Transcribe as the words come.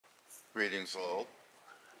Greetings all.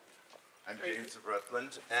 I'm James of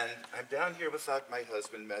Rutland, and I'm down here without my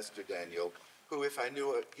husband, Master Daniel, who, if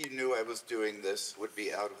he knew I was doing this, would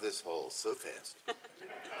be out of this hole so fast.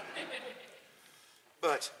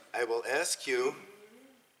 But I will ask you,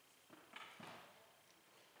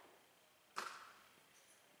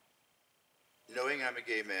 knowing I'm a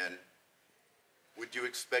gay man, would you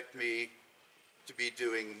expect me to be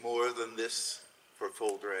doing more than this for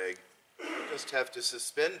full drag? You just have to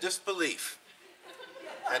suspend disbelief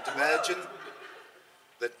and imagine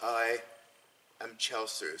that I am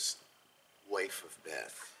Chaucer's wife of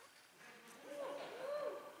Bath.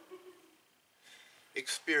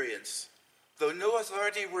 Experience, though no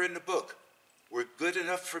authority were in the book, were good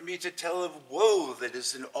enough for me to tell of woe that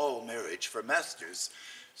is in all marriage for masters.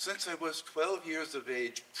 Since I was 12 years of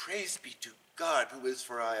age, praise be to God who is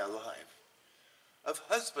for aye alive. Of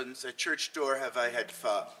husbands at church door have I had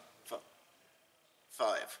five.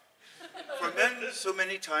 For men so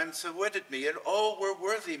many times have wedded me, and all were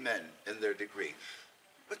worthy men in their degree.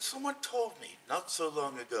 But someone told me not so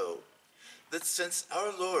long ago that since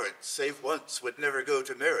our Lord, save once, would never go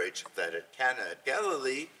to marriage, that at Cana at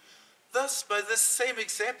Galilee, thus by this same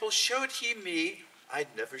example showed he me I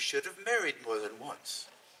never should have married more than once.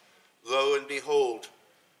 Lo and behold,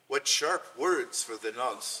 what sharp words for the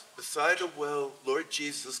nonce, beside a well, Lord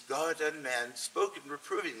Jesus, God and man, spoken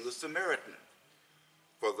reproving the Samaritan.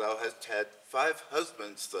 For thou hast had 5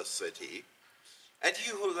 husbands, thus said he, and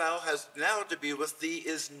he who thou hast now to be with thee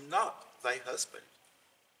is not thy husband.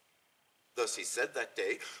 Thus he said that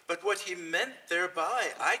day, but what he meant thereby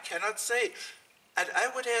I cannot say. And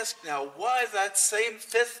I would ask now why that same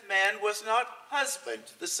 5th man was not husband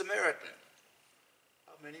to the Samaritan.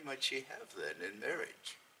 How many might she have then in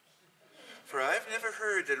marriage? For I've never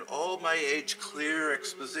heard in all my age clear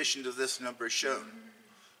exposition of this number shown,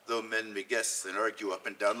 though men may guess and argue up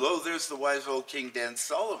and down. Lo, there's the wise old King Dan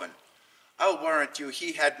Solomon. I'll warrant you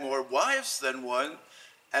he had more wives than one,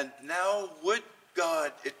 and now would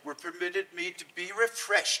God it were permitted me to be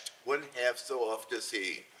refreshed 1/2 so oft as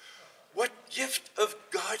he. What gift of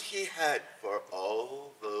God he had for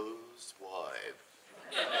all those wives.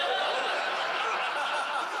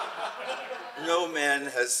 No man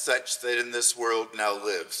has such that in this world now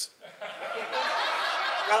lives.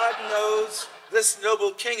 God knows, this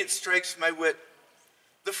noble king, it strikes my wit.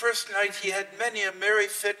 The first night he had many a merry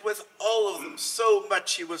fit with all of them, so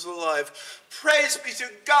much he was alive. Praise be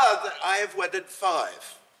to God that I have wedded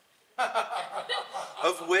 5,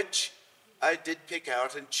 of which I did pick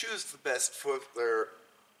out and choose the best for their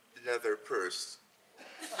nether purse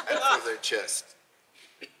and for their chest.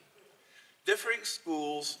 Differing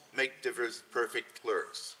schools make perfect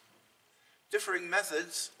clerks. Differing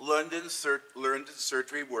methods learned in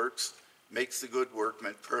surgery works makes the good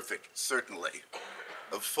workman perfect, certainly.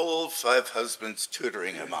 Of full 5 husbands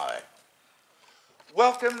tutoring am I.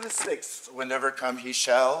 Welcome the 6th, whenever come he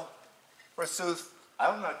shall. Forsooth,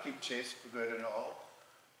 I'll not keep chase for good and all.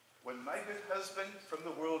 When my good husband from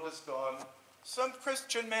the world is gone, some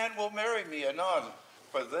Christian man will marry me anon,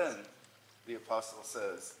 for then, the apostle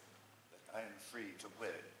says, that I am free to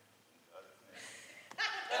wed